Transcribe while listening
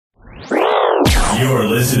You're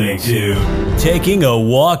listening to Taking a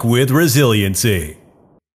Walk with Resiliency.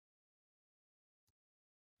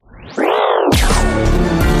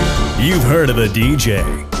 You've heard of a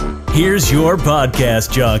DJ. Here's your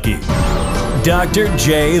podcast jockey, Dr.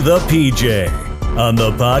 J the PJ, on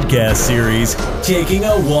the podcast series Taking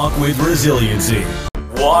a Walk with Resiliency.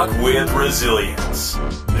 Walk with Resilience.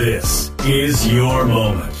 This is your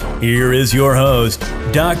moment. Here is your host,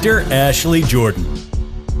 Dr. Ashley Jordan.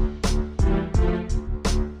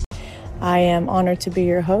 I am honored to be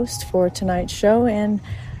your host for tonight's show, and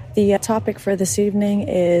the topic for this evening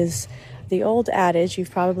is the old adage.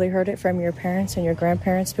 You've probably heard it from your parents and your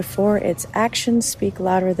grandparents before. It's actions speak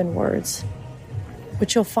louder than words.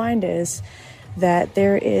 What you'll find is that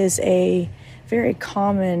there is a very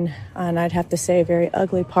common, and I'd have to say very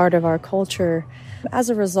ugly part of our culture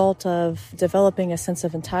as a result of developing a sense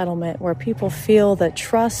of entitlement where people feel that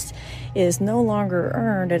trust is no longer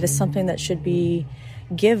earned. It is something that should be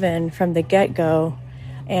given from the get-go,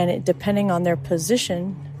 and depending on their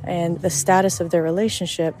position and the status of their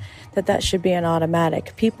relationship, that should be an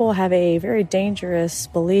automatic. People have a very dangerous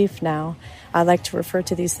belief now. I like to refer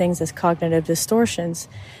to these things as cognitive distortions,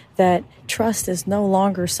 that trust is no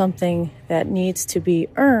longer something that needs to be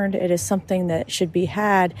earned. It is something that should be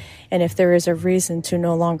had, and if there is a reason to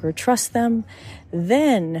no longer trust them,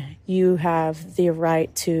 then you have the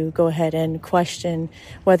right to go ahead and question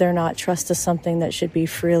whether or not trust is something that should be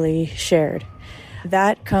freely shared.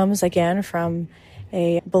 That comes, again, from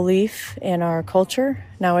a belief in our culture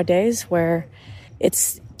nowadays where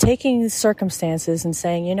it's taking circumstances and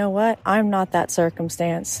saying, you know what, I'm not that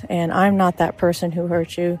circumstance and I'm not that person who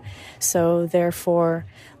hurt you. So therefore,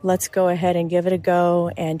 let's go ahead and give it a go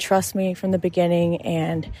and trust me from the beginning.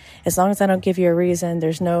 And as long as I don't give you a reason,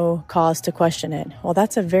 there's no cause to question it. Well,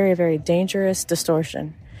 that's a very, very dangerous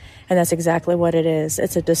distortion. And that's exactly what it is.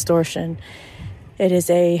 It's a distortion. It is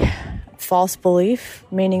a false belief,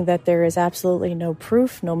 meaning that there is absolutely no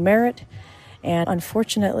proof, no merit. And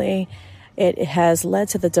unfortunately, it has led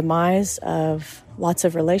to the demise of lots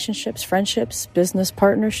of relationships, friendships, business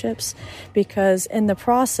partnerships, because in the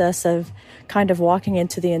process of kind of walking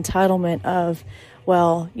into the entitlement of,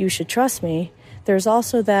 well, you should trust me, there's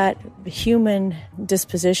also that human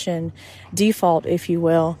disposition, default, if you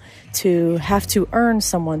will, to have to earn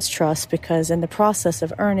someone's trust, because in the process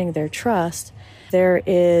of earning their trust, there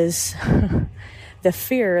is the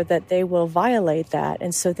fear that they will violate that.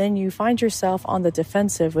 And so then you find yourself on the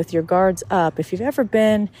defensive with your guards up. If you've ever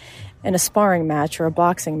been in a sparring match or a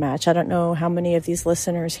boxing match, I don't know how many of these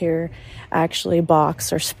listeners here actually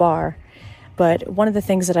box or spar, but one of the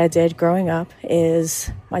things that I did growing up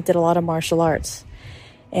is I did a lot of martial arts,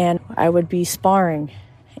 and I would be sparring.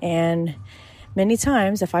 And many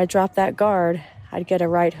times if I dropped that guard, I'd get a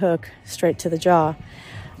right hook straight to the jaw.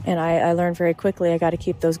 And I learned very quickly I got to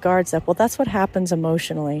keep those guards up. Well, that's what happens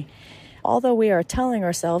emotionally. Although we are telling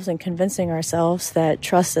ourselves and convincing ourselves that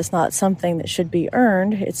trust is not something that should be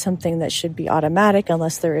earned, it's something that should be automatic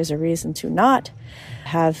unless there is a reason to not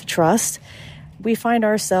have trust, we find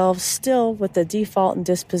ourselves still with the default and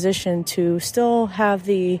disposition to still have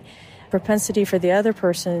the propensity for the other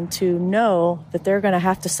person to know that they're going to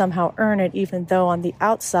have to somehow earn it, even though on the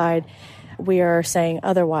outside we are saying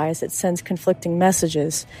otherwise. It sends conflicting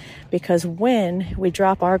messages, because when we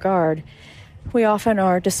drop our guard, we often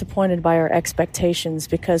are disappointed by our expectations,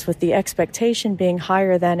 because with the expectation being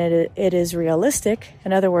higher than it is realistic,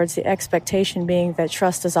 in other words, the expectation being that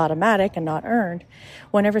trust is automatic and not earned,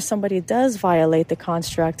 whenever somebody does violate the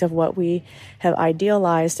construct of what we have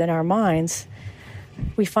idealized in our minds,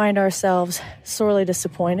 we find ourselves sorely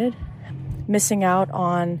disappointed, missing out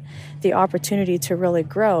on the opportunity to really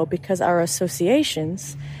grow, because our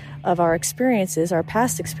associations of our experiences, our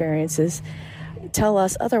past experiences, tell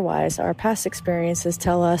us otherwise. Our past experiences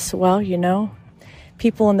tell us, well, you know,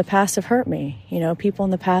 people in the past have hurt me. You know, people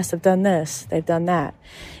in the past have done this, they've done that.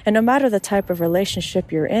 And no matter the type of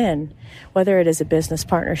relationship you're in, whether it is a business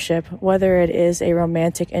partnership, whether it is a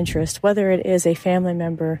romantic interest, whether it is a family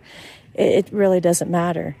member, it really doesn't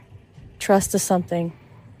matter. Trust is something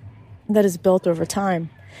that is built over time.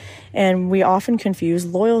 And we often confuse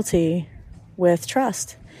loyalty with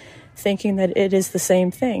trust, thinking that it is the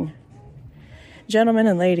same thing. Gentlemen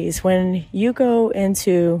and ladies, when you go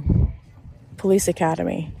into police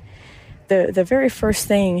academy, the very first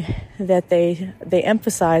thing that they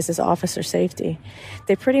emphasize is officer safety.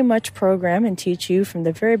 They pretty much program and teach you from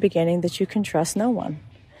the very beginning that you can trust no one.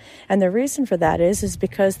 And the reason for that is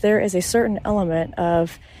because there is a certain element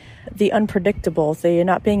of the unpredictable, the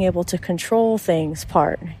not being able to control things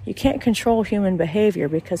part. You can't control human behavior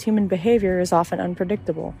because human behavior is often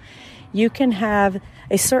unpredictable. You can have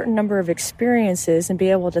a certain number of experiences and be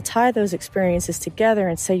able to tie those experiences together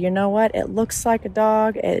and say, you know what, it looks like a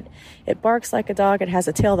dog, it barks like a dog, it has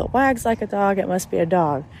a tail that wags like a dog, it must be a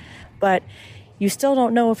dog. But you still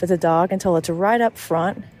don't know if it's a dog until it's right up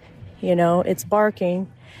front, it's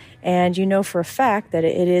barking, and you know for a fact that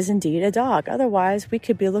it is indeed a dog. Otherwise, we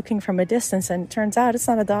could be looking from a distance and it turns out it's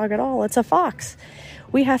not a dog at all, it's a fox.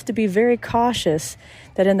 We have to be very cautious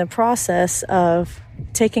that in the process of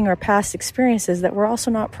taking our past experiences that we're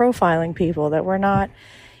also not profiling people, that we're not,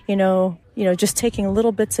 just taking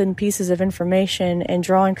little bits and pieces of information and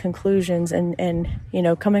drawing conclusions and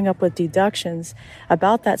coming up with deductions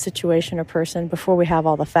about that situation or person before we have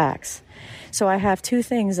all the facts. So I have two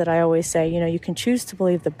things that I always say, you can choose to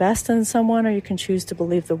believe the best in someone or you can choose to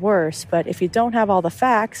believe the worst. But if you don't have all the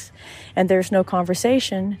facts and there's no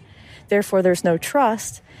conversation, therefore there's no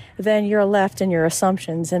trust, then you're left in your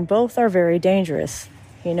assumptions, and both are very dangerous.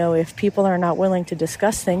 If people are not willing to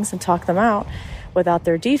discuss things and talk them out without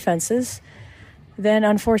their defenses, then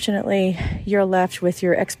unfortunately you're left with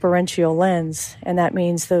your experiential lens, and that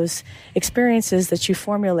means those experiences that you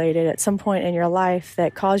formulated at some point in your life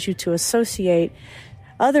that cause you to associate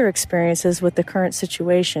other experiences with the current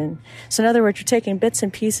situation. So in other words, you're taking bits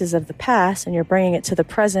and pieces of the past and you're bringing it to the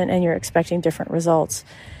present and you're expecting different results.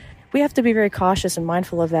 We have to be very cautious and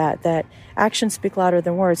mindful of that actions speak louder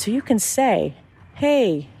than words. So you can say,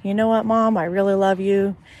 hey, you know what, Mom, I really love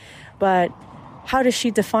you, but how does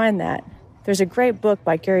she define that? There's a great book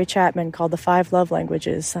by Gary Chapman called The 5 Love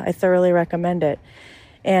Languages. I thoroughly recommend it.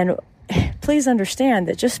 And please understand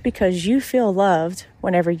that just because you feel loved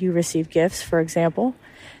whenever you receive gifts, for example,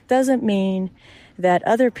 doesn't mean that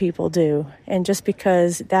other people do. And just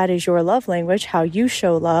because that is your love language, how you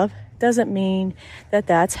show love, doesn't mean that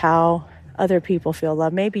that's how other people feel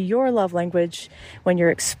love. Maybe your love language, when you're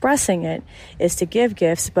expressing it, is to give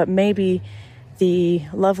gifts, but maybe the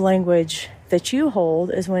love language that you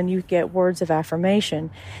hold is when you get words of affirmation.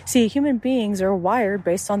 See, human beings are wired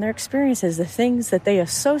based on their experiences. The things that they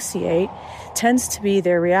associate tends to be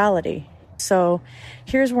their reality. So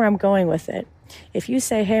here's where I'm going with it. If you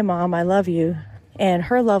say, hey, Mom, I love you, and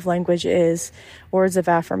her love language is words of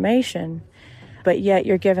affirmation, but yet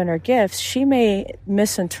you're giving her gifts, she may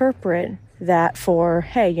misinterpret that for,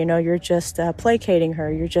 hey, you're just placating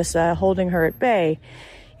her, you're just holding her at bay,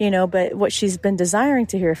 but what she's been desiring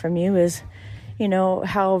to hear from you is,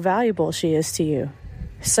 how valuable she is to you.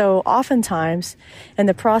 So oftentimes in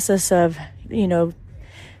the process of,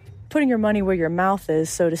 putting your money where your mouth is,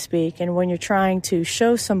 so to speak, and when you're trying to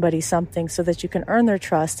show somebody something so that you can earn their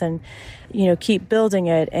trust and, keep building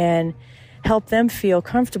it and help them feel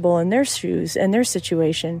comfortable in their shoes and their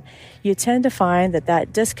situation, you tend to find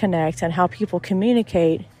that disconnect and how people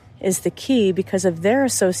communicate is the key because of their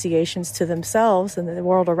associations to themselves and the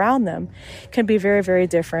world around them can be very, very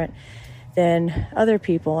different than other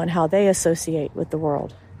people and how they associate with the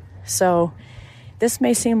world. So this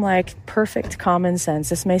may seem like perfect common sense.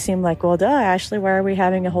 This may seem like, well, duh, Ashley, why are we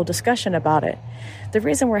having a whole discussion about it? The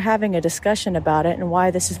reason we're having a discussion about it and why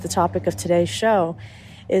this is the topic of today's show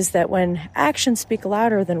is that when actions speak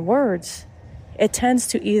louder than words, it tends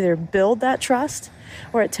to either build that trust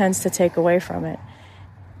or it tends to take away from it.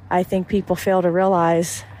 I think people fail to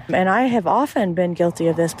realize, and I have often been guilty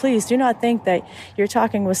of this. Please do not think that you're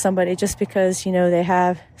talking with somebody just because, they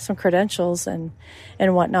have some credentials and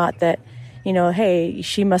whatnot that, hey,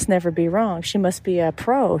 she must never be wrong. She must be a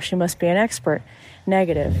pro. She must be an expert.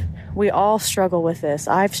 Negative. We all struggle with this.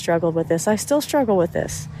 I've struggled with this. I still struggle with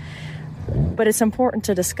this. But it's important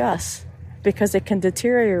to discuss because it can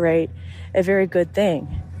deteriorate a very good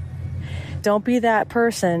thing. Don't be that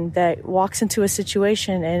person that walks into a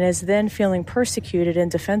situation and is then feeling persecuted and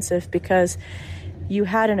defensive because you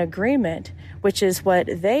had an agreement, which is what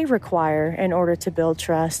they require in order to build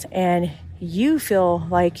trust, and you feel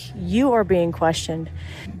like you are being questioned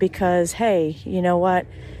because, hey, you know what?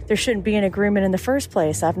 There shouldn't be an agreement in the first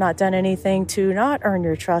place. I've not done anything to not earn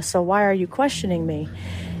your trust, so why are you questioning me?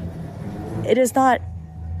 It does not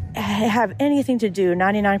have anything to do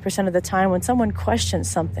 99% of the time when someone questions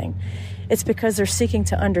something. It's because they're seeking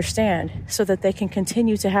to understand so that they can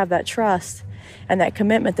continue to have that trust and that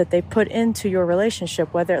commitment that they put into your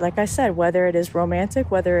relationship, whether, like I said, whether it is romantic,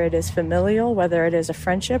 whether it is familial, whether it is a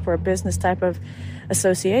friendship or a business type of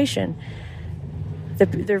association.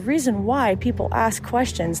 The reason why people ask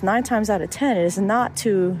questions 9 times out of 10 is not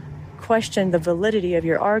to question the validity of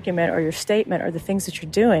your argument or your statement or the things that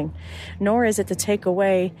you're doing, nor is it to take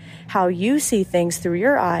away how you see things through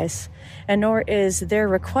your eyes, and nor is there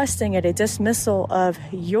requesting it a dismissal of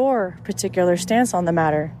your particular stance on the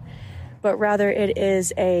matter. but rather it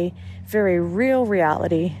is a very real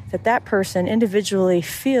reality that that person individually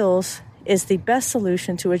feels is the best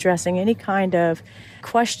solution to addressing any kind of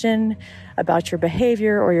question about your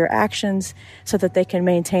behavior or your actions so that they can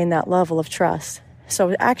maintain that level of trust.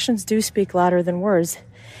 So actions do speak louder than words.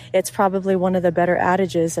 It's probably one of the better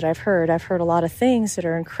adages that I've heard. I've heard a lot of things that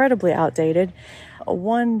are incredibly outdated.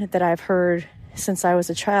 One that I've heard since I was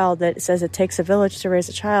a child that says it takes a village to raise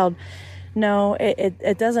a child. No,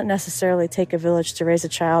 it doesn't necessarily take a village to raise a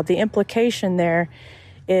child. The implication there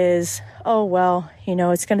is, oh, well,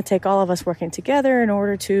 it's going to take all of us working together in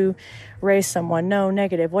order to raise someone. No,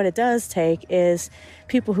 negative. What it does take is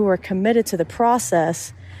people who are committed to the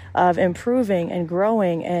process of improving and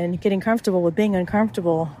growing and getting comfortable with being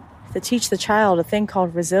uncomfortable, to teach the child a thing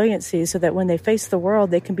called resiliency so that when they face the world,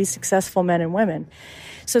 they can be successful men and women.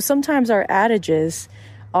 So sometimes our adages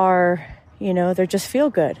are, they're just feel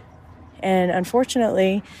good. And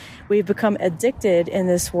unfortunately, we've become addicted in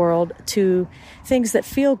this world to things that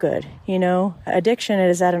feel good. Addiction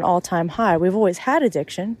is at an all-time high. We've always had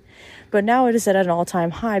addiction, but now it is at an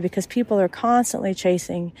all-time high because people are constantly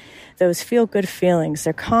chasing those feel-good feelings.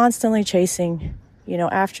 They're constantly chasing,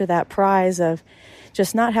 after that prize of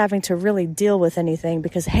just not having to really deal with anything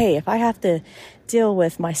because, hey, if I have to deal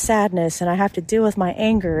with my sadness and I have to deal with my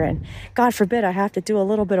anger and God forbid I have to do a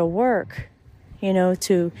little bit of work,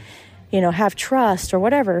 to have trust or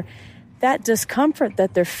whatever, that discomfort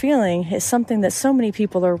that they're feeling is something that so many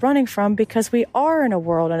people are running from because we are in a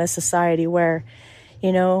world and a society where,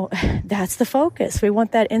 that's the focus. We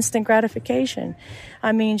want that instant gratification.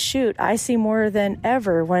 I mean, shoot, I see more than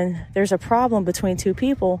ever when there's a problem between two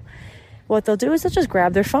people, what they'll do is they'll just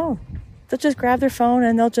grab their phone. They'll just grab their phone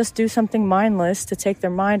and they'll just do something mindless to take their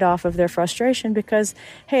mind off of their frustration because,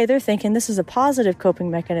 hey, they're thinking this is a positive coping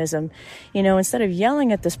mechanism. Instead of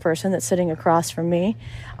yelling at this person that's sitting across from me,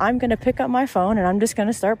 I'm going to pick up my phone and I'm just going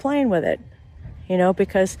to start playing with it,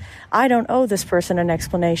 because I don't owe this person an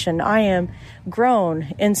explanation. I am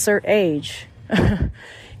grown, insert age,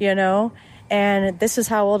 and this is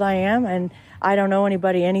how old I am and I don't owe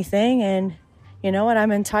anybody anything. And you know what?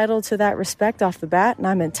 I'm entitled to that respect off the bat, and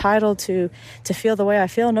I'm entitled to feel the way I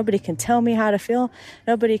feel. Nobody can tell me how to feel.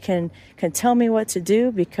 Nobody can tell me what to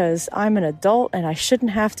do because I'm an adult and I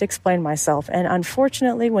shouldn't have to explain myself. And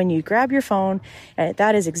unfortunately, when you grab your phone,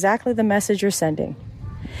 that is exactly the message you're sending.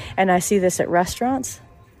 And I see this at restaurants.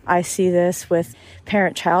 I see this with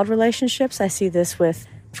parent-child relationships. I see this with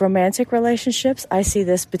romantic relationships. I see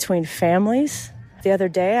this between families. The other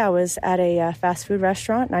day, I was at a fast food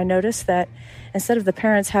restaurant, and I noticed that instead of the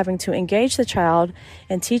parents having to engage the child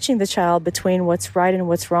and teaching the child between what's right and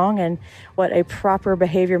what's wrong and what a proper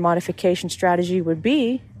behavior modification strategy would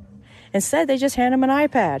be, instead they just hand them an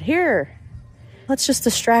iPad. Here, let's just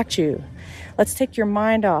distract you. Let's take your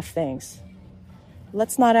mind off things.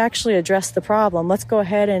 Let's not actually address the problem. Let's go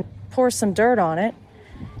ahead and pour some dirt on it.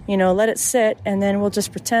 Let it sit, and then we'll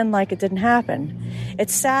just pretend like it didn't happen.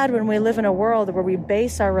 It's sad when we live in a world where we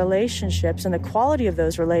base our relationships and the quality of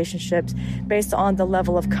those relationships based on the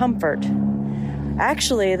level of comfort.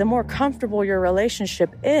 Actually, the more comfortable your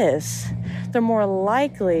relationship is, the more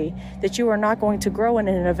likely that you are not going to grow in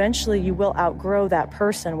it, and eventually you will outgrow that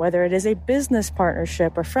person, whether it is a business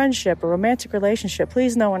partnership, a friendship, a romantic relationship.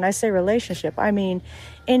 Please know when I say relationship, I mean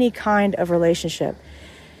any kind of relationship.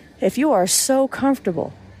 If you are so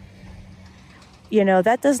comfortable,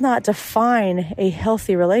 that does not define a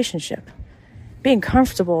healthy relationship. Being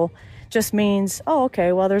comfortable just means, oh,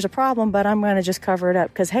 okay, well, there's a problem, but I'm going to just cover it up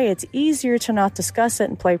because, hey, it's easier to not discuss it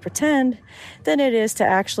and play pretend than it is to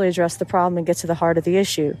actually address the problem and get to the heart of the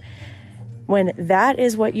issue. When that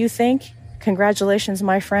is what you think, congratulations,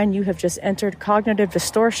 my friend, you have just entered cognitive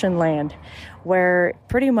distortion land, where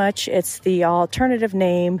pretty much it's the alternative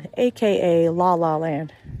name, aka La La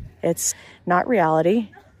Land. It's not reality.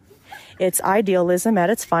 It's idealism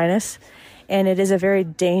at its finest, and it is a very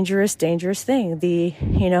dangerous, dangerous thing.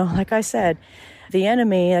 Like I said, the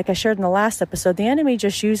enemy, like I shared in the last episode, the enemy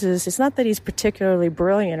just uses, it's not that he's particularly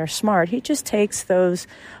brilliant or smart. He just takes those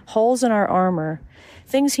holes in our armor,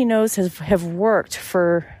 things he knows have worked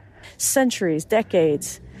for centuries,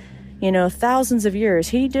 decades, thousands of years.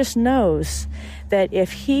 He just knows that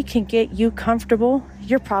if he can get you comfortable,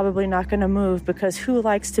 you're probably not going to move because who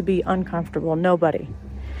likes to be uncomfortable? Nobody.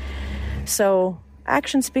 So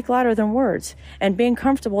actions speak louder than words, and being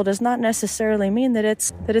comfortable does not necessarily mean that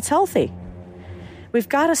it's healthy. We've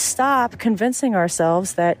got to stop convincing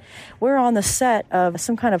ourselves that we're on the set of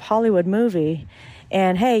some kind of Hollywood movie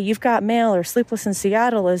and, hey, You've Got Mail or Sleepless in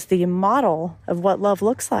Seattle is the model of what love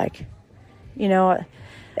looks like.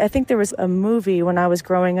 I think there was a movie when I was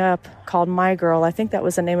growing up called My Girl. I think that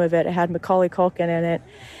was the name of it. It had Macaulay Culkin in it.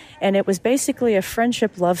 And it was basically a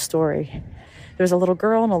friendship love story. There was a little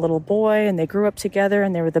girl and a little boy, and they grew up together,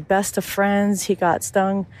 and they were the best of friends. He got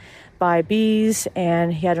stung by bees,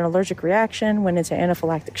 and he had an allergic reaction, went into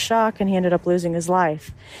anaphylactic shock, and he ended up losing his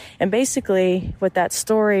life. And basically, what that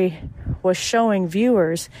story was showing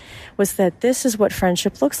viewers was that this is what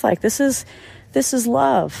friendship looks like. This is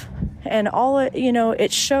love. And all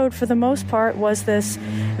it showed for the most part was this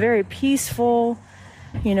very peaceful,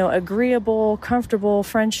 agreeable, comfortable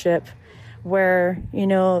friendship where,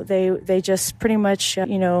 they just pretty much,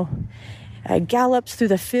 galloped through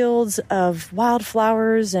the fields of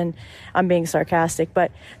wildflowers. And I'm being sarcastic,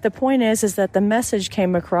 but the point is that the message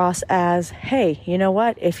came across as, hey, you know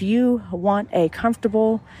what? If you want a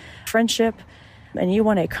comfortable friendship and you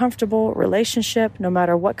want a comfortable relationship, no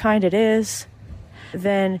matter what kind it is,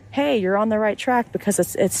 then, hey, you're on the right track, because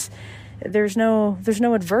there's no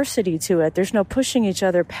adversity to it. There's no pushing each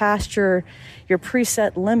other past your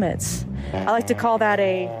preset limits. I like to call that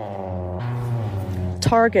a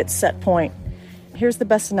target set point. Here's the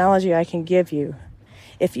best analogy I can give you.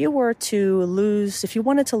 If you wanted to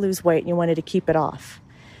lose weight and you wanted to keep it off,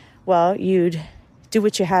 well, you'd do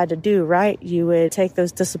what you had to do, right? You would take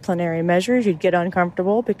those disciplinary measures. You'd get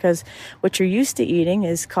uncomfortable because what you're used to eating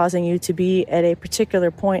is causing you to be at a particular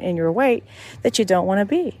point in your weight that you don't want to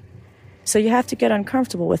be. So you have to get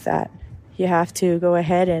uncomfortable with that. You have to go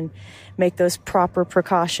ahead and make those proper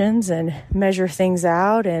precautions and measure things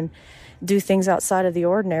out and do things outside of the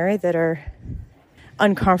ordinary that are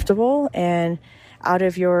uncomfortable and out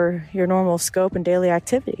of your normal scope and daily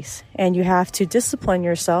activities. And you have to discipline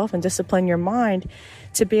yourself and discipline your mind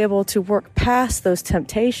to be able to work past those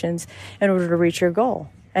temptations in order to reach your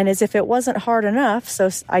goal. And as if it wasn't hard enough,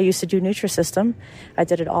 so I used to do Nutrisystem. I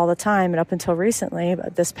did it all the time, and up until recently,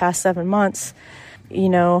 this past 7 months, if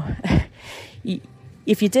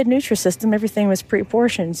you did Nutrisystem, everything was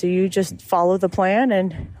pre-portioned. So you just follow the plan,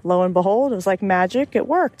 and lo and behold, it was like magic. It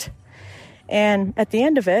worked. And at the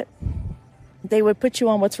end of it, they would put you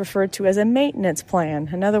on what's referred to as a maintenance plan.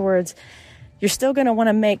 In other words, you're still going to want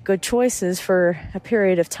to make good choices for a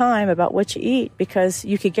period of time about what you eat, because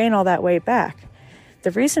you could gain all that weight back.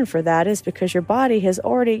 The reason for that is because your body has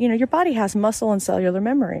already, your body has muscle and cellular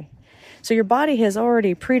memory. So your body has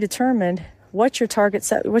already predetermined what your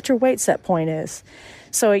weight set point is.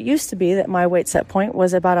 So it used to be that my weight set point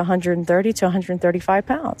was about 130 to 135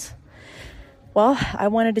 pounds. Well, I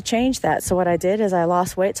wanted to change that. So what I did is I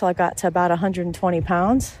lost weight till I got to about 120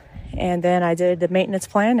 pounds. And then I did the maintenance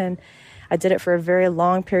plan, and I did it for a very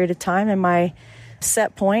long period of time. And my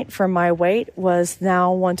set point for my weight was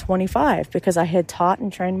now 125, because I had taught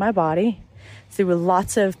and trained my body through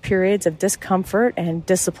lots of periods of discomfort and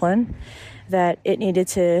discipline that it needed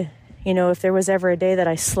to, if there was ever a day that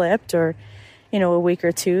I slipped, or, a week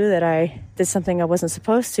or two that I did something I wasn't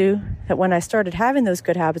supposed to, that when I started having those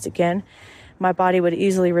good habits again, my body would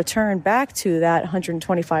easily return back to that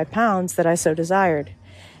 125 pounds that I so desired.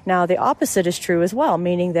 Now, the opposite is true as well,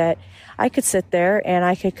 meaning that I could sit there and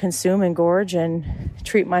I could consume and gorge and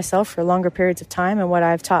treat myself for longer periods of time. And what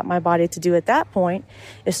I've taught my body to do at that point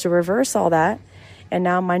is to reverse all that. And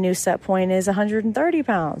now my new set point is 130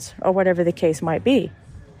 pounds, or whatever the case might be.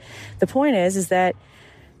 The point is that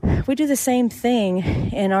we do the same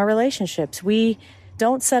thing in our relationships. We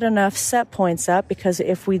don't set enough set points up, because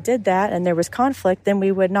if we did that and there was conflict, then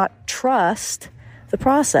we would not trust the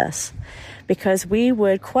process, because we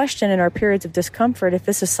would question in our periods of discomfort if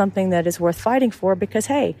this is something that is worth fighting for, because,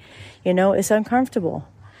 hey, it's uncomfortable.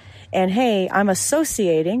 And, hey, I'm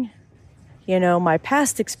associating, my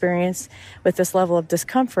past experience with this level of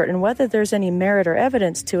discomfort. And whether there's any merit or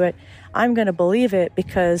evidence to it, I'm going to believe it,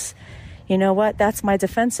 because, that's my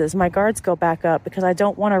defenses. My guards go back up, because I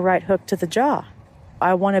don't want a right hook to the jaw.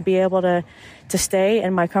 I want to be able to stay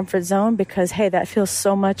in my comfort zone, because, hey, that feels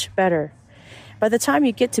so much better. By the time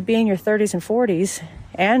you get to be in your 30s and 40s,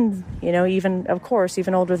 and,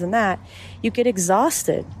 even older than that, you get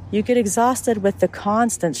exhausted. You get exhausted with the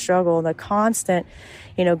constant struggle and the constant,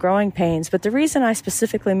 growing pains. But the reason I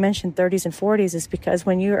specifically mentioned 30s and 40s is because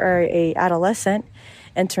when you are an adolescent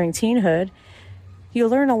entering teenhood, you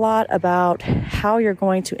learn a lot about how you're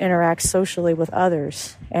going to interact socially with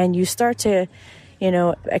others. And you start to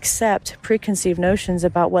accept preconceived notions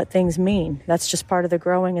about what things mean. That's just part of the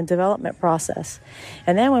growing and development process.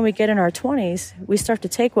 And then when we get in our 20s, we start to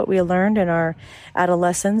take what we learned in our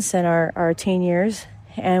adolescence and our teen years,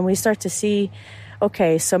 and we start to see,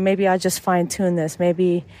 okay, so maybe I just fine-tune this.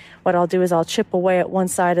 Maybe what I'll do is I'll chip away at one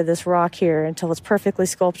side of this rock here until it's perfectly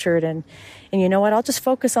sculptured. And you know what? I'll just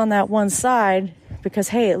focus on that one side, because,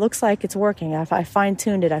 hey, it looks like it's working. I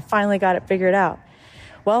fine-tuned it. I finally got it figured out.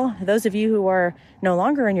 Well, those of you who are no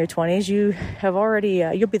longer in your 20s, you have already,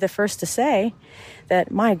 you'll be the first to say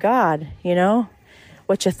that, my God,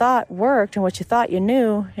 what you thought worked and what you thought you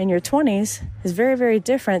knew in your 20s is very, very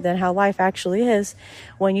different than how life actually is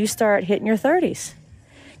when you start hitting your 30s.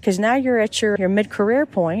 Because now you're at your mid-career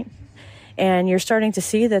point, and you're starting to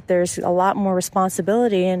see that there's a lot more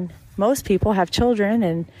responsibility, and most people have children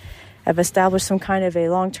and have established some kind of a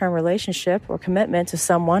long-term relationship or commitment to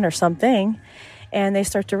someone or something, and they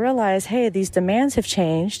start to realize, hey, these demands have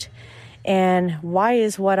changed, and why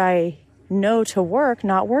is what I know to work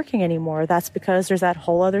not working anymore? That's because there's that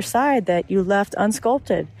whole other side that you left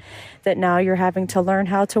unsculpted that now you're having to learn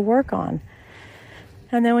how to work on.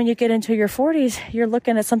 And then when you get into your 40s, you're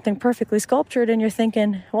looking at something perfectly sculptured and you're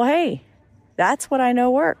thinking, well, hey, that's what I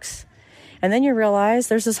know works. And then you realize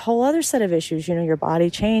there's this whole other set of issues. Your body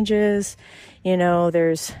changes,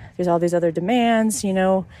 there's all these other demands,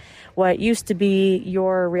 what used to be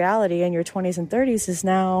your reality in your 20s and 30s is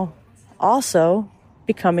now also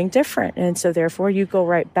becoming different. And so therefore you go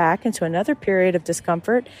right back into another period of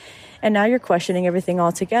discomfort, and now you're questioning everything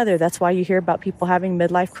altogether. That's why you hear about people having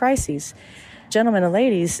midlife crises. Gentlemen and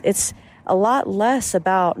ladies, it's a lot less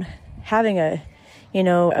about having a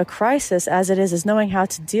crisis as it is knowing how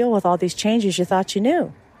to deal with all these changes you thought you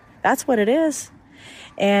knew. That's what it is.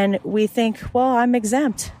 And we think, well, I'm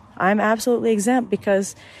exempt. I'm absolutely exempt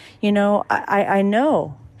because, I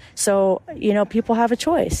know. So, people have a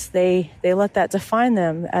choice. They let that define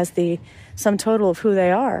them as the sum total of who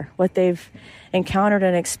they are, what they've encountered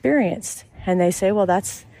and experienced. And they say, well,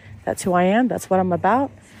 that's who I am. That's what I'm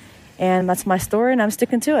about. And that's my story, and I'm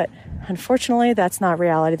sticking to it. Unfortunately, that's not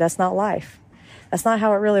reality. That's not life. That's not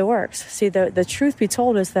how it really works. See, the truth be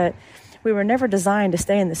told is that we were never designed to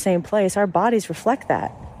stay in the same place. Our bodies reflect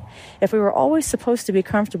that. If we were always supposed to be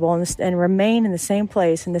comfortable and remain in the same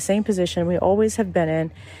place, in the same position we always have been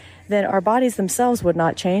in, then our bodies themselves would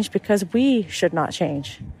not change because we should not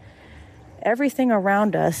change. Everything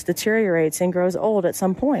around us deteriorates and grows old at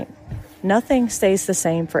some point. Nothing stays the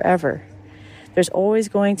same forever. There's always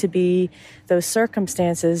going to be those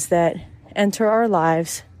circumstances that enter our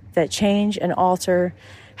lives that change and alter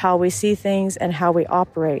how we see things and how we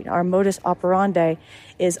operate. Our modus operandi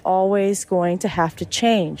is always going to have to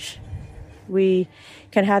change. We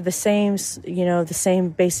can have the same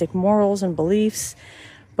basic morals and beliefs,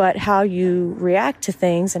 but how you react to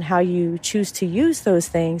things and how you choose to use those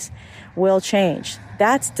things will change.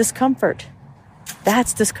 That's discomfort.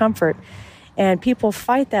 That's discomfort. And people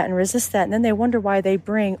fight that and resist that, and then they wonder why they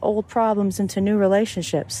bring old problems into new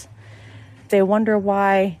relationships. They wonder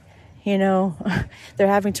why, they're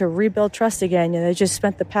having to rebuild trust again. They just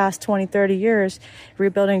spent the past 20, 30 years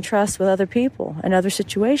rebuilding trust with other people and other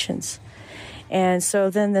situations. And so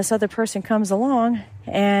then this other person comes along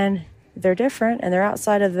and they're different and they're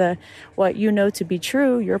outside of what you know to be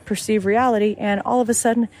true, your perceived reality, and all of a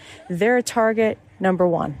sudden they're a target number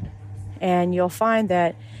one. And you'll find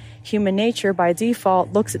that human nature by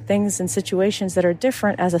default looks at things and situations that are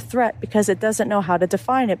different as a threat because it doesn't know how to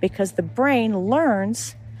define it, because the brain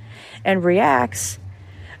learns and reacts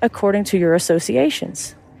according to your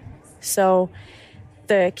associations. So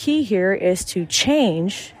the key here is to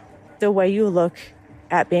change the way you look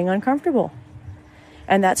at being uncomfortable.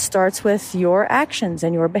 And that starts with your actions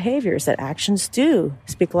and your behaviors, that actions do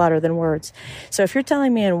speak louder than words. So if you're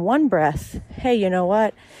telling me in one breath, hey, you know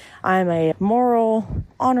what? I'm a moral,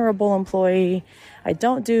 honorable employee. I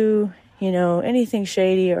don't do, anything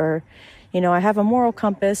shady, or, I have a moral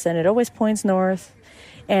compass and it always points north.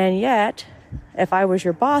 And yet, if I was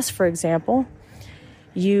your boss, for example,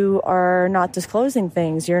 you are not disclosing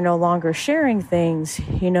things. You're no longer sharing things.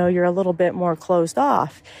 You're a little bit more closed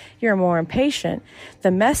off. You're more impatient.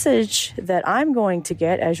 The message that I'm going to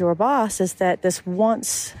get as your boss is that this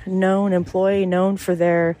once known employee, known for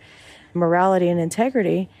their morality and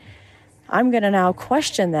integrity, I'm going to now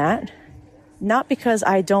question that, not because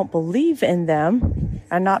I don't believe in them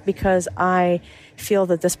and not because I feel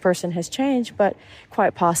that this person has changed, but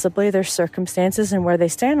quite possibly their circumstances and where they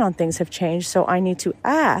stand on things have changed. So I need to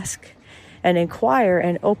ask and inquire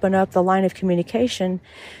and open up the line of communication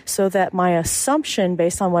so that my assumption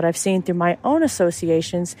based on what I've seen through my own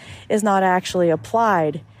associations is not actually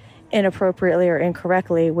applied inappropriately or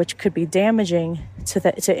incorrectly, which could be damaging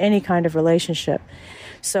to any kind of relationship.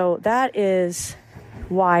 So that is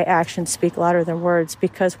why actions speak louder than words,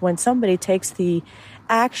 because when somebody takes the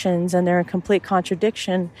actions and they're in complete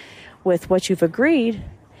contradiction with what you've agreed,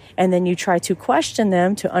 and then you try to question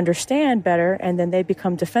them to understand better, and then they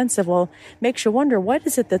become defensive, well, makes you wonder, what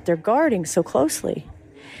is it that they're guarding so closely?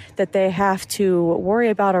 that they have to worry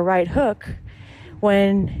about a right hook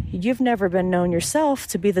when you've never been known yourself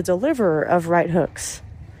to be the deliverer of right hooks.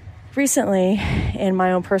 Recently, in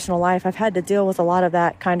my own personal life, I've had to deal with a lot of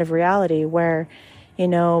that kind of reality where,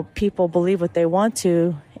 people believe what they want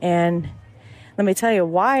to. And let me tell you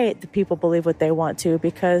why the people believe what they want to,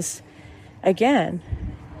 because, again,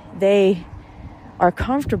 they are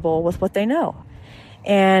comfortable with what they know.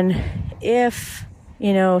 And if,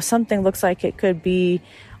 something looks like it could be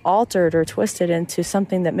altered or twisted into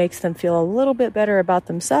something that makes them feel a little bit better about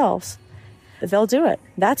themselves, they'll do it.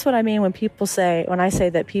 That's what I mean when I say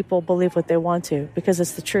that people believe what they want to, because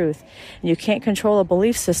it's the truth. And you can't control a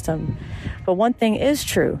belief system. But one thing is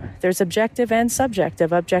true. There's objective and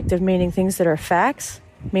subjective. Objective meaning things that are facts,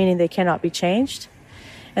 meaning they cannot be changed.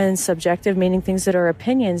 And subjective meaning things that are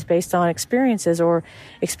opinions based on experiences or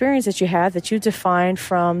experience that you have that you define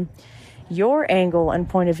from your angle and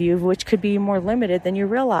point of view, which could be more limited than you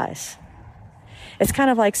realize. It's kind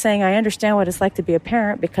of like saying, I understand what it's like to be a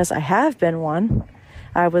parent because I have been one.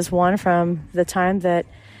 I was one from the time that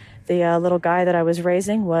the little guy that I was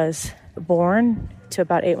raising was born to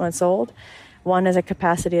about 8 months old. One as a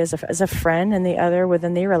capacity as a friend, and the other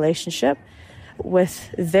within the relationship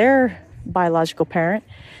with their biological parent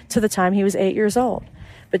to the time he was 8 years old.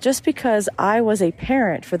 But just because I was a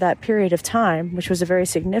parent for that period of time, which was a very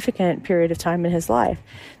significant period of time in his life,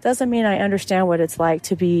 doesn't mean I understand what it's like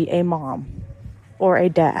to be a mom or a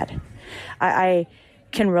dad. I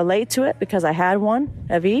can relate to it because I had one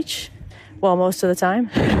of each, well, most of the time.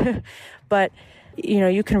 But,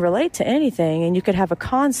 you can relate to anything, and you could have a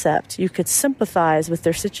concept. You could sympathize with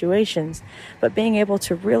their situations. But being able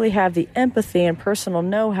to really have the empathy and personal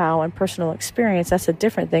know-how and personal experience, that's a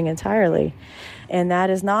different thing entirely. And that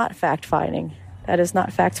is not fact-finding. That is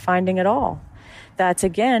not fact-finding at all. That's,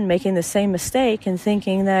 again, making the same mistake and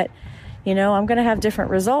thinking that, I'm going to have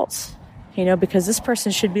different results. Because this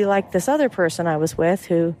person should be like this other person I was with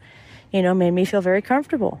who, made me feel very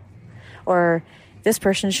comfortable. Or this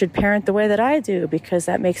person should parent the way that I do because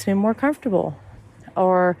that makes me more comfortable.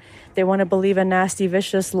 Or they want to believe a nasty,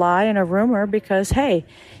 vicious lie and a rumor because, hey,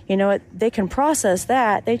 they can process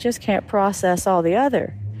that. They just can't process all the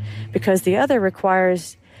other. Because the other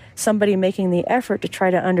requires somebody making the effort to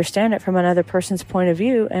try to understand it from another person's point of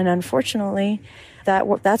view. And unfortunately,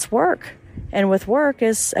 that's work. And with work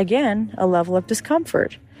is, again, a level of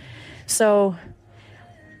discomfort. So,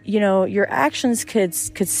 your actions could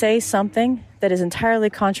say something that is entirely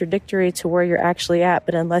contradictory to where you're actually at,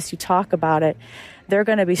 but unless you talk about it, they're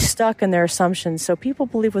going to be stuck in their assumptions. So people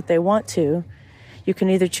believe what they want to. You can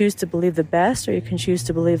either choose to believe the best or you can choose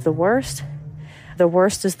to believe the worst. The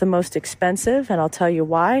worst is the most expensive, and I'll tell you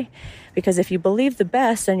why. Because if you believe the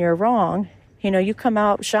best and you're wrong, you come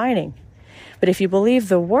out shining. But if you believe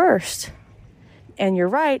the worst and you're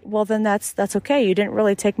right, well, then that's okay. You didn't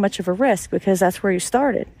really take much of a risk because that's where you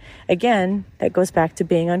started. Again, that goes back to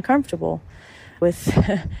being uncomfortable with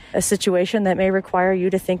a situation that may require you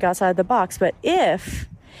to think outside the box. But if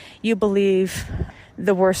you believe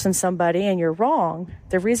the worst in somebody and you're wrong,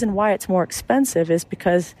 the reason why it's more expensive is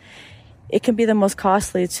because it can be the most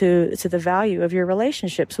costly to the value of your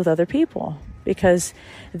relationships with other people, because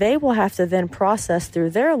they will have to then process through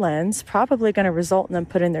their lens, probably going to result in them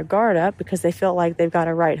putting their guard up because they feel like they've got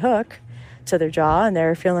a right hook to their jaw and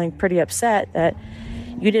they're feeling pretty upset that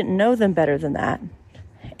you didn't know them better than that.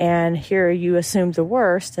 And here you assumed the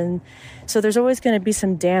worst. And so there's always going to be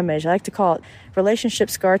some damage. I like to call it relationship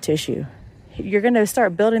scar tissue. You're going to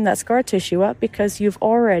start building that scar tissue up because you've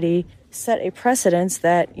already set a precedence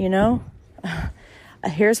that,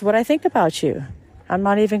 here's what I think about you. I'm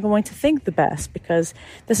not even going to think the best because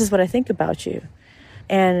this is what I think about you.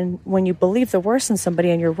 And when you believe the worst in somebody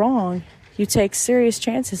and you're wrong, you take serious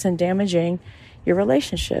chances in damaging your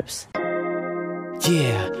relationships.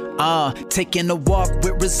 Taking a walk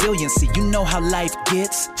with resiliency. You know how life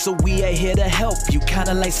gets, so we are here to help you,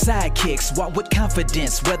 kinda like sidekicks. Walk with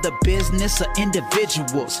confidence, whether business or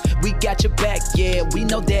individuals. We got your back, yeah, we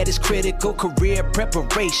know that is critical. Career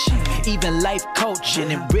preparation, even life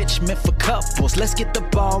coaching, enrichment for couples. Let's get the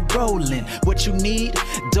ball rolling. What you need?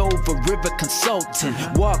 Dover River Consulting.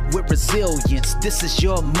 Walk with resilience, this is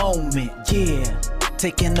your moment, yeah.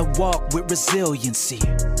 Taking a walk with resiliency.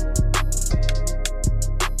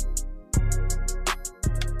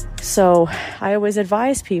 So I always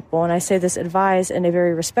advise people, and I say this advise in a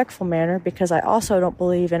very respectful manner because I also don't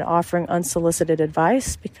believe in offering unsolicited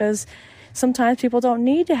advice, because sometimes people don't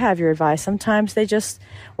need to have your advice. Sometimes they just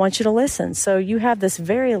want you to listen. So you have this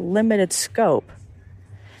very limited scope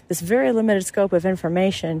of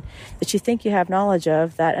information that you think you have knowledge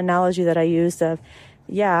of. That analogy that I used of,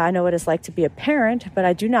 yeah, I know what it's like to be a parent, but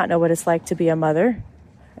I do not know what it's like to be a mother.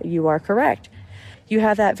 You are correct. You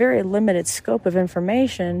have that very limited scope of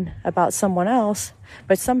information about someone else,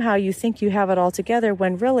 but somehow you think you have it all together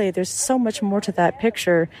when really there's so much more to that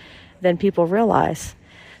picture than people realize.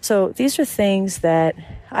 So these are things that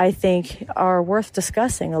I think are worth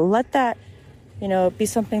discussing. Let that, be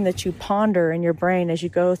something that you ponder in your brain as you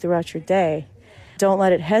go throughout your day. Don't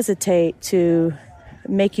let it hesitate to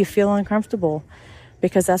make you feel uncomfortable,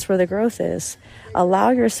 because that's where the growth is. Allow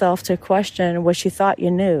yourself to question what you thought you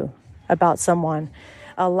knew about someone.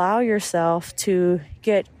 Allow yourself to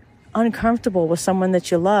get uncomfortable with someone that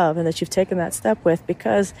you love and that you've taken that step with,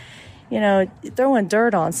 because, throwing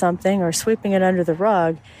dirt on something or sweeping it under the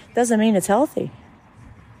rug doesn't mean it's healthy.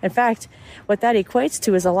 In fact, what that equates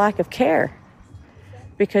to is a lack of care,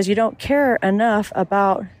 because you don't care enough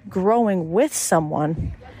about growing with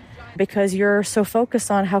someone because you're so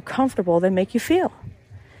focused on how comfortable they make you feel.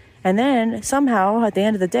 And then somehow at the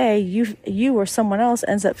end of the day, you or someone else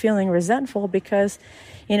ends up feeling resentful because,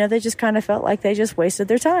 they just kind of felt like they just wasted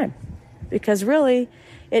their time. Because really,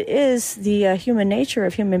 it is the human nature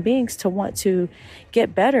of human beings to want to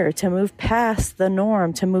get better, to move past the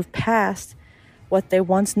norm, to move past what they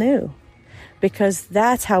once knew. Because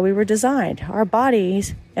that's how we were designed. Our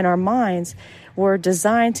bodies and our minds were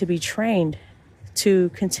designed to be trained to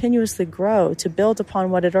continuously grow, to build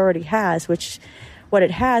upon what it already has, which what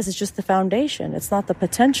it has is just the foundation. It's not the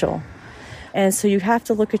potential. And so you have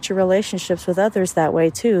to look at your relationships with others that way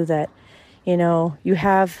too, that, you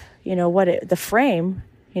have, the frame,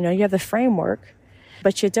 you have the framework,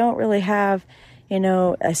 but you don't really have,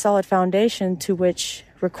 a solid foundation to which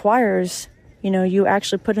requires, you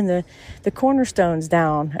actually put in the cornerstones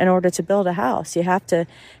down in order to build a house. You have to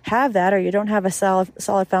have that, or you don't have a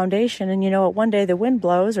solid foundation. And one day the wind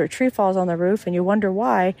blows or a tree falls on the roof and you wonder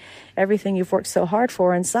why everything you've worked so hard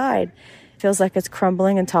for inside feels like it's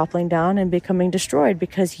crumbling and toppling down and becoming destroyed,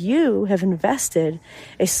 because you have invested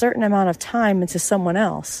a certain amount of time into someone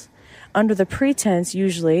else under the pretense,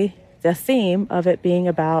 usually the theme of it being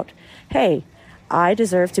about, hey, I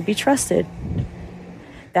deserve to be trusted.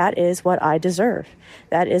 That is what I deserve.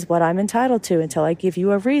 That is what I'm entitled to. Until I give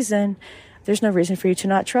you a reason, there's no reason for you to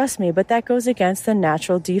not trust me. But that goes against the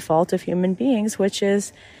natural default of human beings, which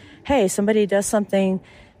is, hey, somebody does something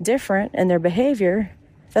different in their behavior,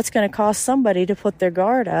 that's going to cause somebody to put their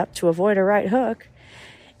guard up to avoid a right hook.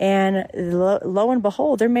 And lo and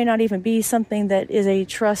behold, there may not even be something that is a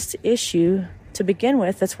trust issue to begin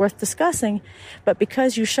with that's worth discussing, but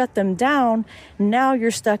because you shut them down, now you're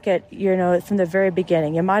stuck at, from the very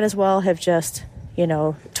beginning. You might as well have just,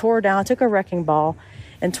 took a wrecking ball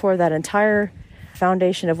and tore that entire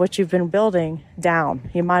foundation of what you've been building down.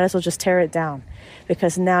 You might as well just tear it down,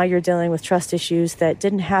 because now you're dealing with trust issues that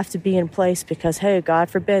didn't have to be in place because, hey, God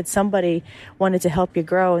forbid, somebody wanted to help you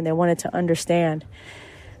grow and they wanted to understand.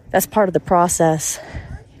 That's part of the process.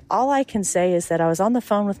 All I can say is that I was on the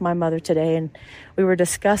phone with my mother today, and we were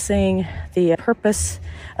discussing the purpose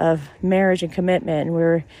of marriage and commitment. And we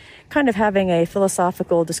were kind of having a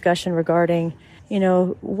philosophical discussion regarding,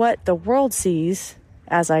 what the world sees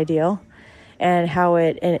as ideal and how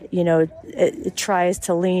it tries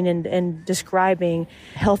to lean in describing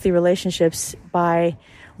healthy relationships by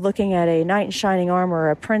looking at a knight in shining armor,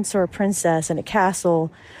 a prince or a princess in a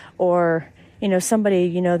castle, or,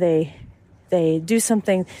 somebody, they do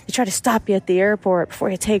something, they try to stop you at the airport before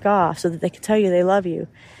you take off so that they can tell you they love you.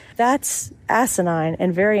 That's asinine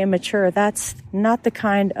and very immature. That's not the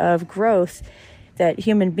kind of growth that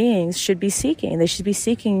human beings should be seeking. They should be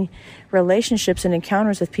seeking relationships and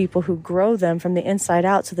encounters with people who grow them from the inside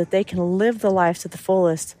out so that they can live the life to the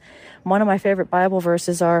fullest. One of my favorite Bible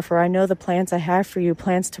verses are, "For I know the plans I have for you,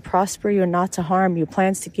 plans to prosper you and not to harm you,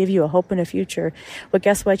 plans to give you a hope and a future." But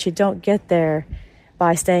guess what? You don't get there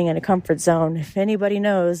by staying in a comfort zone. If anybody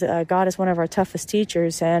knows, God is one of our toughest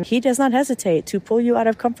teachers, and he does not hesitate to pull you out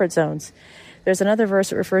of comfort zones. There's another verse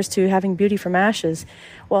that refers to having beauty from ashes.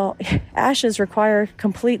 Well, ashes require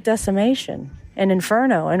complete decimation and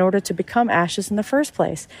inferno in order to become ashes in the first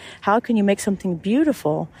place. How can you make something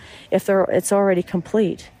beautiful if it's already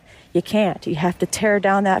complete? You can't. You have to tear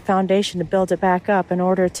down that foundation to build it back up in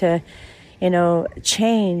order to,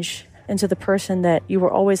 change into the person that you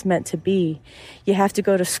were always meant to be. You have to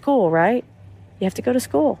go to school, right? You have to go to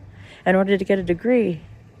school in order to get a degree.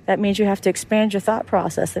 That means you have to expand your thought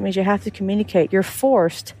process. That means you have to communicate. You're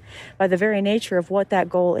forced by the very nature of what that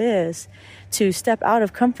goal is to step out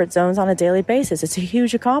of comfort zones on a daily basis. It's a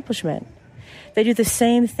huge accomplishment. They do the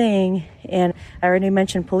same thing, and I already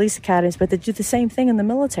mentioned police academies, but they do the same thing in the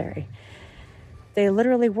military. They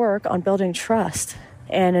literally work on building trust.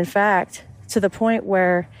 And in fact, to the point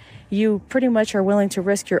where you pretty much are willing to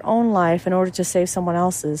risk your own life in order to save someone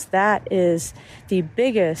else's. That is the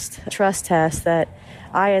biggest trust test that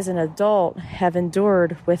I, as an adult, have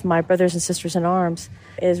endured with my brothers and sisters in arms,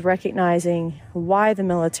 is recognizing why the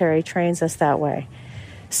military trains us that way.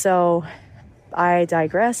 So I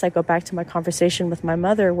digress. I go back to my conversation with my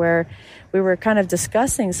mother where we were kind of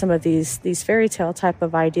discussing some of these fairy tale type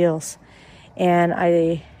of ideals.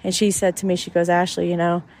 And she said to me, she goes, Ashley,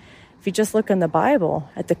 if you just look in the Bible,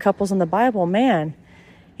 at the couples in the Bible, man,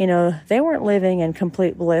 they weren't living in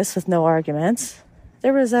complete bliss with no arguments.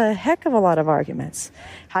 There was a heck of a lot of arguments.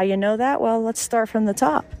 How you know that? Well, let's start from the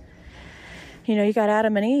top. You got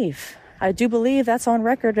Adam and Eve. I do believe that's on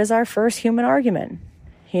record as our first human argument.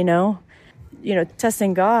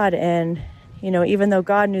 Testing God, and, even though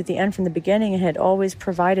God knew the end from the beginning and had always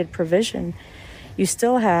provided provision, you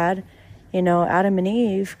still had Adam and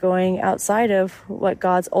Eve going outside of what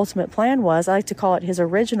God's ultimate plan was. I like to call it his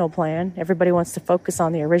original plan. Everybody wants to focus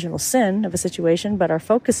on the original sin of a situation, but our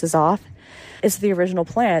focus is off. It's the original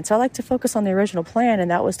plan. So I like to focus on the original plan, and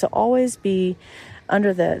that was to always be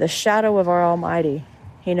under the shadow of our Almighty,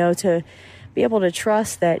 to be able to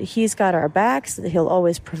trust that he's got our backs, that he'll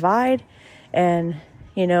always provide. And,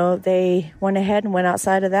 they went ahead and went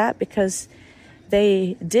outside of that because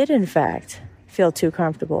they did, in fact, feel too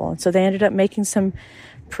comfortable. And so they ended up making some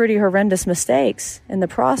pretty horrendous mistakes in the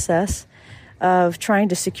process of trying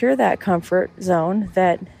to secure that comfort zone,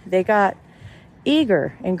 that they got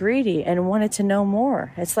eager and greedy and wanted to know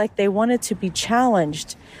more. It's like they wanted to be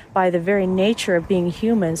challenged by the very nature of being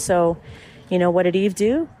human. So, what did Eve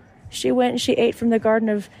do? She went and she ate from the garden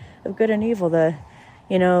of good and evil. Did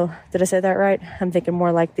I say that right? I'm thinking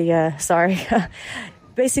more like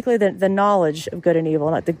basically the knowledge of good and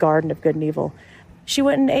evil, not the garden of good and evil. She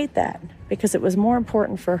went and ate that because it was more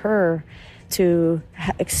important for her to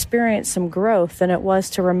experience some growth than it was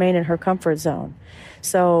to remain in her comfort zone.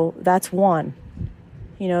 So that's one.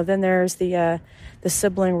 Then there's the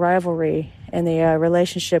sibling rivalry and the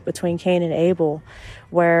relationship between Cain and Abel,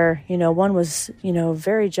 where, one was,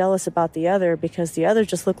 very jealous about the other because the other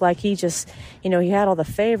just looked like he had all the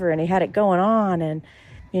favor and he had it going on, and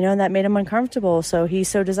that made him uncomfortable. So he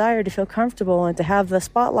so desired to feel comfortable and to have the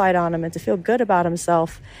spotlight on him and to feel good about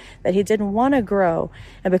himself that he didn't want to grow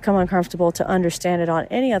and become uncomfortable to understand it on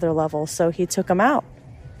any other level. So he took him out,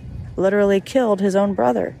 literally killed his own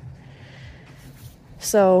brother.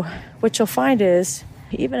 So what you'll find is,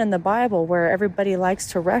 even in the Bible, where everybody likes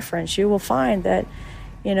to reference, you will find that,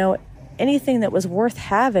 anything that was worth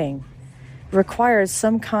having required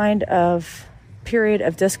some kind of period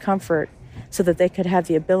of discomfort so that they could have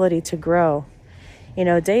the ability to grow.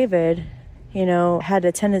 David, had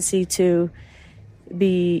a tendency to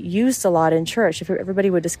be used a lot in church. If everybody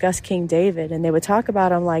would discuss King David, and they would talk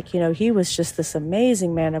about him like, he was just this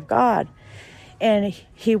amazing man of God. And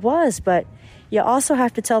he was, but you also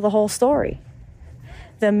have to tell the whole story.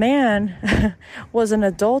 The man was an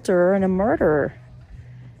adulterer and a murderer,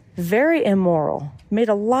 very immoral, made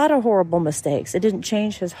a lot of horrible mistakes. It didn't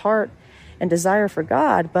change his heart and desire for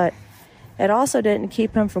God, but it also didn't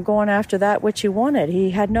keep him from going after that which he wanted.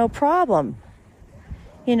 He had no problem,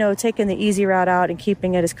 taking the easy route out and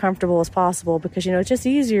keeping it as comfortable as possible because, it's just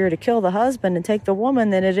easier to kill the husband and take the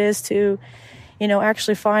woman than it is to,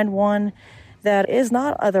 actually find one that is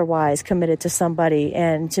not otherwise committed to somebody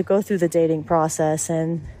and to go through the dating process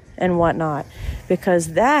and whatnot,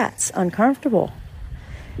 because that's uncomfortable.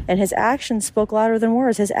 And his actions spoke louder than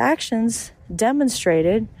words. His actions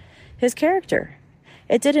demonstrated his character.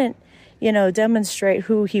 It didn't, demonstrate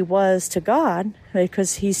who he was to God,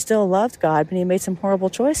 because he still loved God, but he made some horrible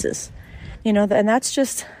choices. And that's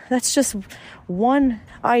just one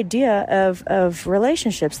idea of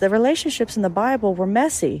relationships. The relationships in the Bible were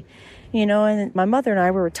messy. And my mother and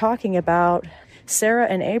I were talking about Sarah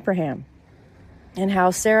and Abraham and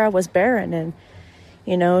how Sarah was barren,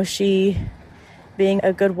 and, she, being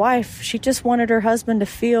a good wife, she just wanted her husband to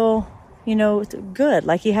feel, good,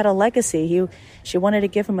 like he had a legacy. She wanted to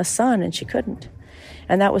give him a son, and she couldn't.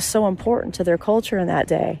 And that was so important to their culture in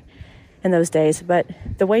those days. But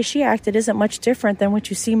the way she acted isn't much different than what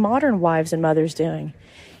you see modern wives and mothers doing.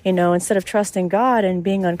 Instead of trusting God and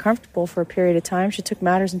being uncomfortable for a period of time, she took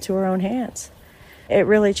matters into her own hands. It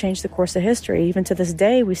really changed the course of history. Even to this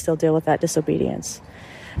day, we still deal with that disobedience.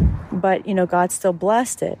 But, God still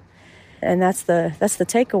blessed it. And that's the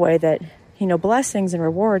takeaway, that, blessings and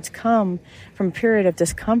rewards come from a period of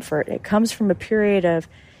discomfort. It comes from a period of,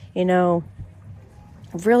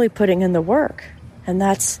 really putting in the work. And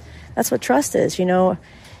that's what trust is.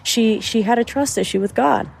 She had a trust issue with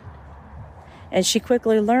God. And she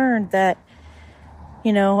quickly learned that,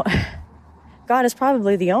 God is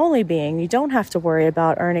probably the only being you don't have to worry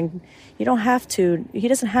about earning. He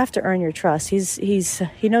doesn't have to earn your trust.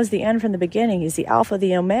 He knows the end from the beginning. He's the Alpha,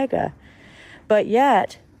 the Omega. But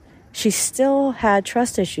yet, she still had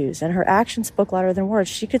trust issues, and her actions spoke louder than words.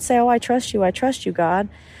 She could say, "Oh, I trust you, God."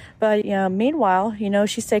 But meanwhile,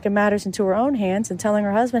 she's taking matters into her own hands and telling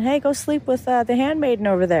her husband, "Hey, go sleep with the handmaiden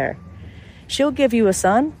over there. She'll give you a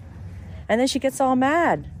son." And then she gets all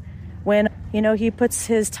mad when, he puts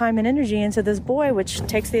his time and energy into this boy, which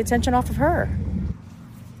takes the attention off of her.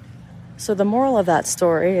 So the moral of that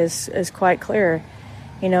story is quite clear.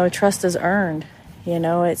 Trust is earned.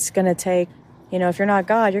 It's going to take, if you're not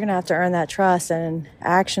God, you're going to have to earn that trust. And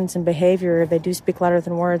actions and behavior, they do speak louder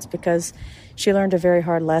than words, because she learned a very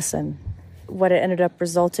hard lesson. What it ended up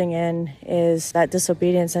resulting in is that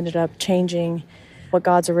disobedience ended up changing what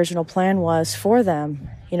God's original plan was for them.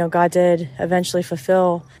 God did eventually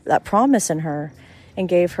fulfill that promise in her and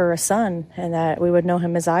gave her a son, and that we would know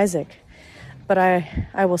him as Isaac. But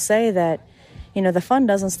I will say that, the fun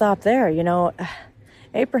doesn't stop there.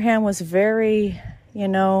 Abraham was very,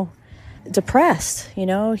 depressed.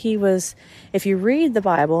 He was, if you read the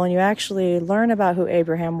Bible and you actually learn about who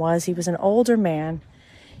Abraham was, he was an older man.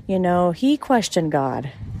 He questioned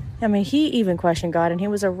God. He even questioned God, and he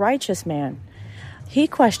was a righteous man. He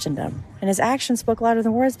questioned him, and his actions spoke louder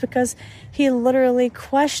than words, because he literally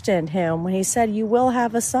questioned him when he said, "You will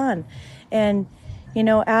have a son. And,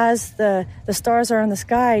 as the stars are in the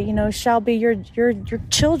sky, shall be your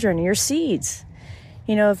children, your seeds.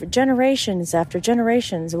 Generations after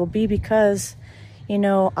generations, it will be because,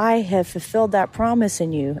 I have fulfilled that promise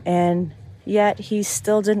in you." And yet he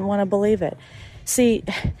still didn't want to believe it. See,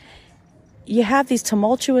 you have these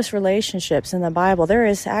tumultuous relationships in the Bible. There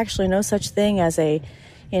is actually no such thing as a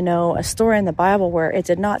story in the Bible where it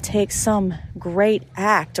did not take some great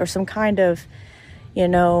act or some kind of,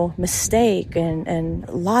 mistake and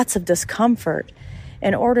lots of discomfort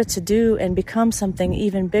in order to do and become something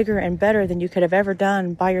even bigger and better than you could have ever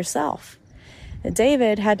done by yourself.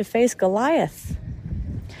 David had to face Goliath.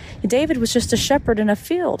 David was just a shepherd in a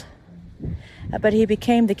field, but he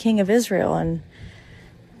became the king of Israel. And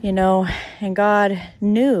God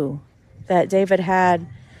knew that David had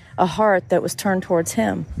a heart that was turned towards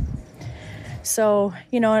him. So,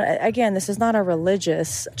 again, this is not a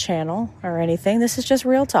religious channel or anything. This is just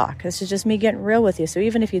real talk. This is just me getting real with you. So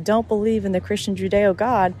even if you don't believe in the Christian Judeo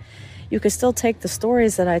God, you could still take the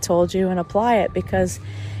stories that I told you and apply it, because,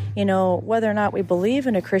 whether or not we believe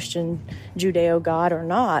in a Christian Judeo God or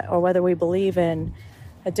not, or whether we believe in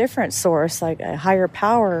a different source like a higher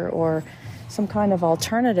power or some kind of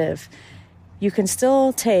alternative, you can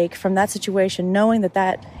still take from that situation, knowing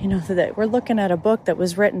that we're looking at a book that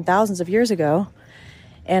was written thousands of years ago,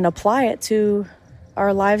 and apply it to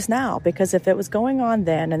our lives now. Because if it was going on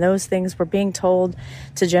then and those things were being told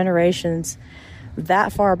to generations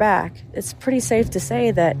that far back, it's pretty safe to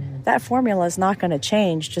say that that formula is not going to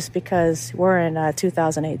change just because we're in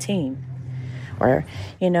 2018. Or,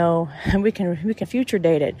 we can future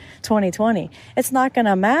date it, 2020. It's not going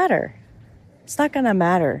to matter. It's not going to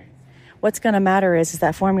matter. What's going to matter is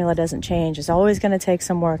that formula doesn't change. It's always going to take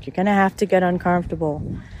some work. You're going to have to get uncomfortable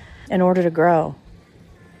in order to grow.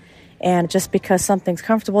 And just because something's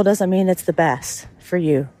comfortable doesn't mean it's the best for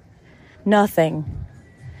you. Nothing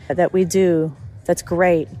that we do that's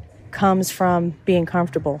great comes from being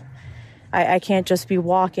comfortable. I can't just be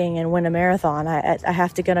walking and win a marathon. I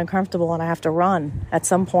have to get uncomfortable, and I have to run at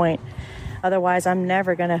some point. Otherwise, I'm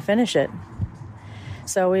never going to finish it.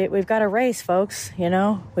 So we've got to race, folks.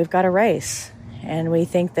 We've got to race. And we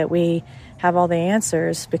think that we have all the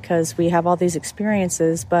answers because we have all these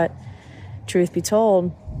experiences. But truth be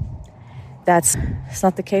told, it's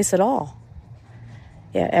not the case at all.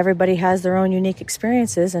 Yeah, everybody has their own unique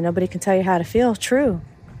experiences, and nobody can tell you how to feel. True.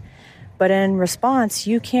 But in response,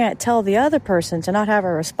 you can't tell the other person to not have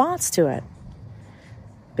a response to it,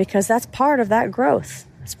 because that's part of that growth.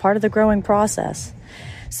 It's part of the growing process.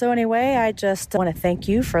 So anyway, I just want to thank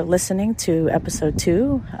you for listening to episode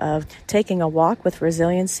 2 of Taking a Walk with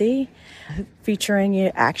Resiliency, featuring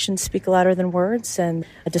actions speak louder than words, and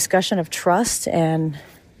a discussion of trust and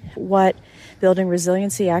what building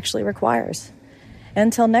resiliency actually requires.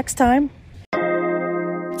 Until next time.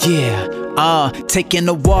 Taking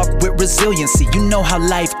a walk with resiliency. You know how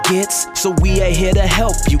life gets, so we are here to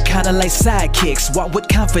help you, kinda like sidekicks. Walk with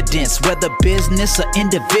confidence, whether business or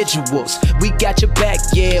individuals. We got your back,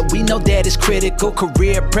 yeah, we know that is critical.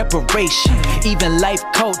 Career preparation, even life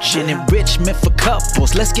coaching, enrichment for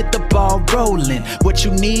couples. Let's get the ball rolling. What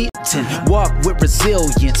you need to walk with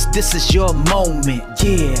resilience. This is your moment,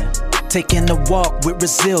 yeah. Taking a walk with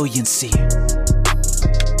resiliency.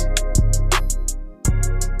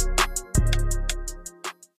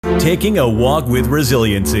 Taking a Walk with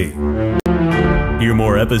Resiliency. Hear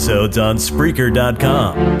more episodes on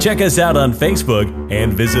Spreaker.com. Check us out on Facebook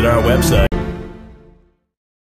and visit our website.